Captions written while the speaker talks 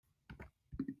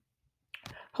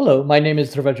Hello, my name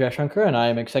is Dhruva Jayashankar, and I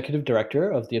am Executive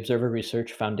Director of the Observer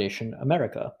Research Foundation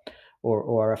America, or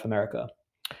ORF America.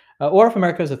 ORF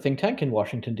America is a think tank in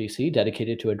Washington, D.C.,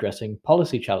 dedicated to addressing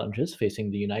policy challenges facing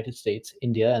the United States,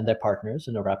 India, and their partners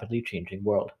in a rapidly changing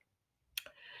world.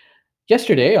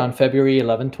 Yesterday, on February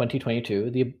 11,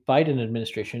 2022, the Biden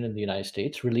administration in the United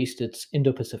States released its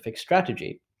Indo Pacific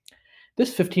strategy.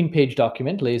 This 15-page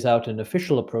document lays out an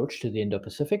official approach to the Indo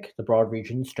Pacific, the broad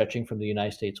region stretching from the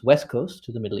United States west coast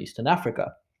to the Middle East and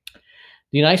Africa.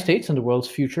 The United States and the world's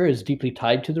future is deeply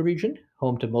tied to the region,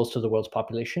 home to most of the world's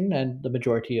population and the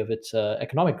majority of its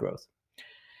economic growth.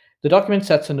 The document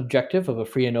sets an objective of a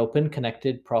free and open,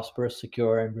 connected, prosperous,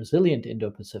 secure, and resilient Indo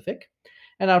Pacific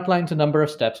and outlines a number of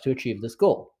steps to achieve this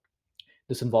goal.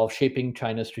 This involves shaping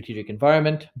China's strategic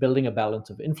environment, building a balance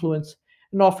of influence,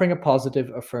 and offering a positive,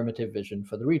 affirmative vision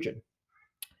for the region.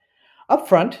 Up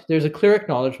front, there's a clear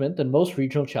acknowledgement that most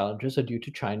regional challenges are due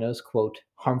to China's, quote,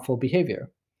 harmful behavior.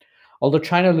 Although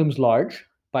China looms large,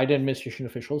 Biden administration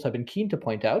officials have been keen to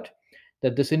point out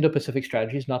that this Indo Pacific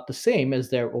strategy is not the same as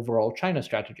their overall China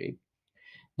strategy.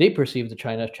 They perceive the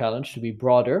China challenge to be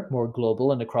broader, more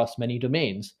global, and across many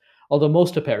domains, although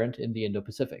most apparent in the Indo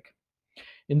Pacific.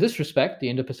 In this respect, the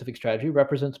Indo Pacific strategy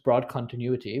represents broad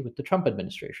continuity with the Trump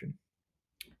administration.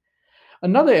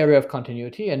 Another area of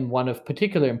continuity, and one of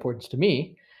particular importance to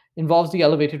me, involves the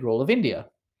elevated role of India.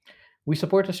 We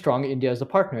support a strong India as a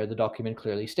partner, the document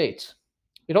clearly states.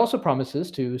 It also promises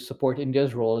to support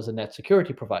India's role as a net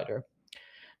security provider.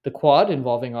 The Quad,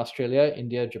 involving Australia,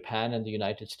 India, Japan, and the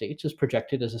United States, is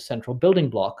projected as a central building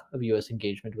block of US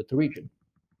engagement with the region.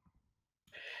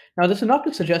 Now, this is not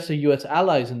to suggest that US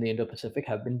allies in the Indo Pacific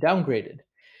have been downgraded.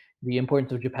 The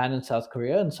importance of Japan and South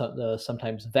Korea and the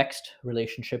sometimes vexed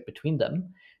relationship between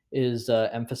them is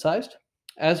emphasized,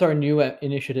 as are new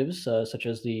initiatives such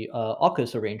as the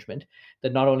AUKUS arrangement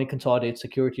that not only consolidates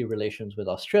security relations with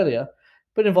Australia,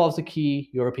 but involves a key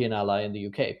European ally in the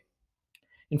UK.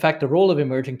 In fact, the role of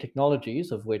emerging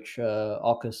technologies, of which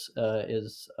AUKUS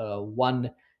is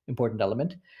one important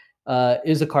element,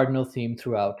 is a cardinal theme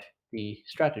throughout the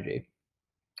strategy.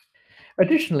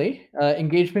 Additionally,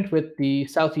 engagement with the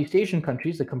Southeast Asian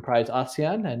countries that comprise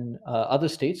ASEAN and other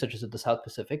states, such as the South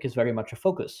Pacific, is very much a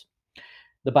focus.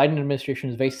 The Biden administration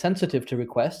is very sensitive to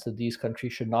requests that these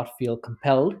countries should not feel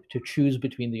compelled to choose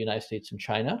between the United States and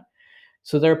China,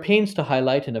 so there are pains to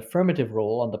highlight an affirmative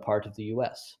role on the part of the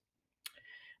US.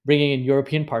 Bringing in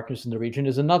European partners in the region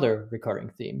is another recurring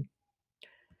theme.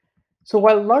 So,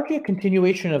 while largely a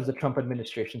continuation of the Trump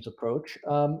administration's approach,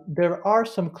 there are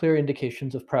some clear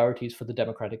indications of priorities for the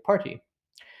Democratic Party.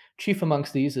 Chief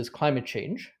amongst these is climate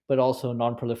change, but also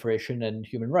nonproliferation and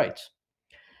human rights.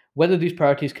 Whether these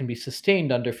priorities can be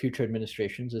sustained under future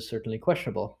administrations is certainly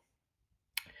questionable.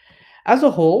 As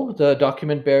a whole, the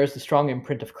document bears the strong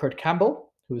imprint of Kurt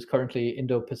Campbell, who is currently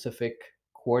Indo Pacific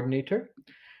coordinator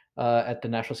at the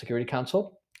National Security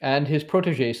Council, and his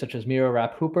proteges such as Mira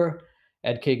Rapp Hooper,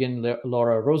 Ed Kagan,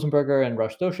 Laura Rosenberger, and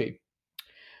Rush Doshi.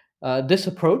 This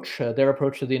approach, their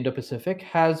approach to the Indo Pacific,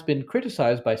 has been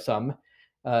criticized by some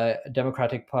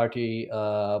Democratic Party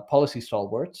policy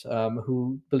stalwarts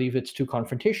who believe it's too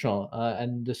confrontational,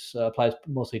 and this applies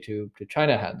mostly to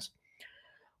China hands.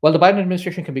 While the Biden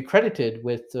administration can be credited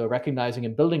with recognizing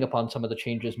and building upon some of the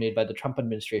changes made by the Trump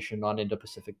administration on Indo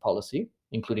Pacific policy,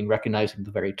 including recognizing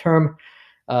the very term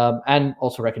and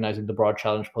also recognizing the broad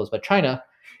challenge posed by China,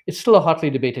 it's still a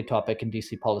hotly debated topic in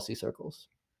DC policy circles.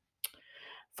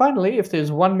 Finally, if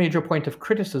there's one major point of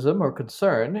criticism or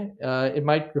concern, it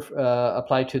might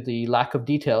apply to the lack of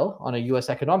detail on a US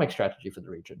economic strategy for the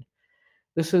region.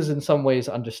 This is in some ways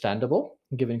understandable,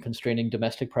 given constraining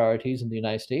domestic priorities in the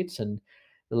United States and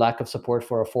the lack of support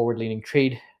for forward leaning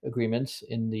trade agreements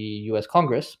in the US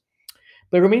Congress.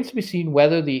 But it remains to be seen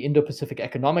whether the Indo Pacific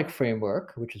economic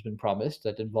framework, which has been promised,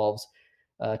 that involves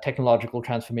technological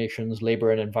transformations,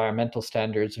 labor and environmental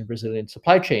standards, and resilient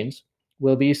supply chains,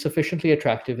 will be sufficiently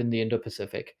attractive in the Indo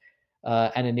Pacific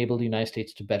and enable the United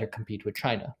States to better compete with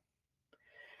China.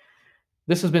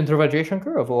 This has been Dhruva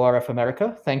Jayashankar of ORF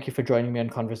America. Thank you for joining me on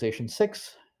Conversation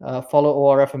 6. Follow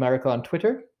ORF America on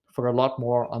Twitter for a lot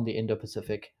more on the Indo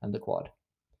Pacific and the Quad.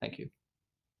 Thank you.